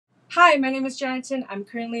Hi, my name is Jonathan. I'm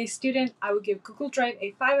currently a student. I would give Google Drive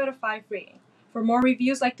a 5 out of 5 rating. For more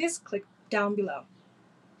reviews like this, click down below.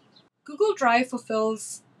 Google Drive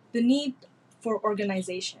fulfills the need for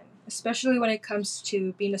organization, especially when it comes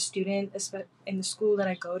to being a student in the school that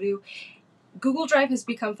I go to. Google Drive has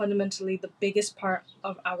become fundamentally the biggest part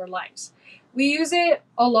of our lives. We use it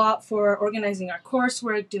a lot for organizing our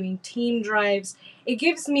coursework, doing team drives. It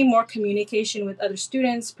gives me more communication with other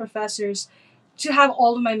students, professors, to have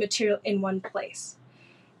all of my material in one place.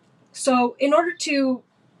 So, in order to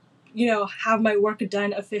have my work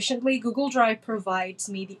done efficiently, Google Drive provides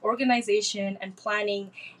me the organization and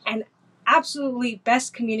planning and absolutely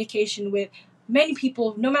best communication with many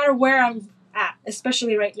people, no matter where I'm at,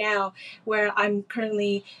 especially right now where I'm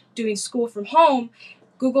currently doing school from home.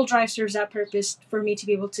 Google Drive serves that purpose for me to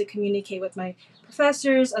be able to communicate with my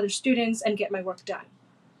professors, other students, and get my work done.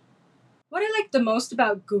 What I like the most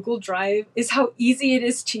about Google Drive is how easy it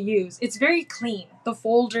is to use. It's very clean. The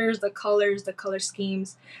folders, the colors, the color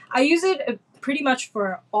schemes. I use it pretty much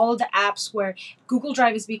for all of the apps where Google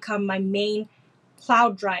Drive has become my main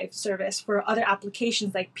cloud drive service for other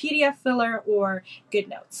applications like PDF Filler or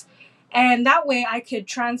GoodNotes. And that way I could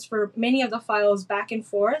transfer many of the files back and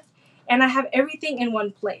forth, and I have everything in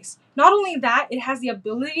one place. Not only that, it has the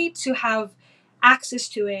ability to have access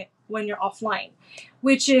to it when you're offline,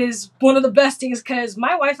 which is one of the best things because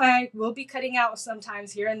my Wi-Fi will be cutting out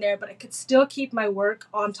sometimes here and there, but I could still keep my work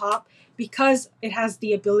on top because it has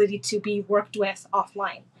the ability to be worked with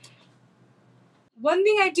offline. One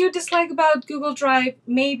thing I do dislike about Google Drive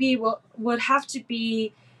maybe would have to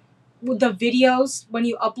be with the videos. When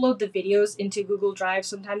you upload the videos into Google Drive,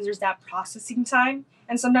 sometimes there's that processing time,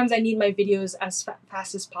 and sometimes I need my videos as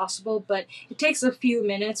fast as possible, but it takes a few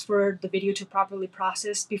minutes for the video to properly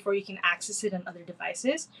process before you can access it on other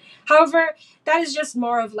devices. However, that is just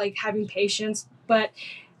more of like having patience, but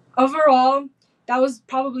overall, that was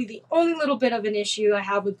probably the only little bit of an issue I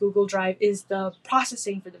have with Google Drive is the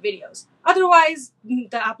processing for the videos. Otherwise,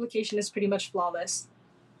 the application is pretty much flawless.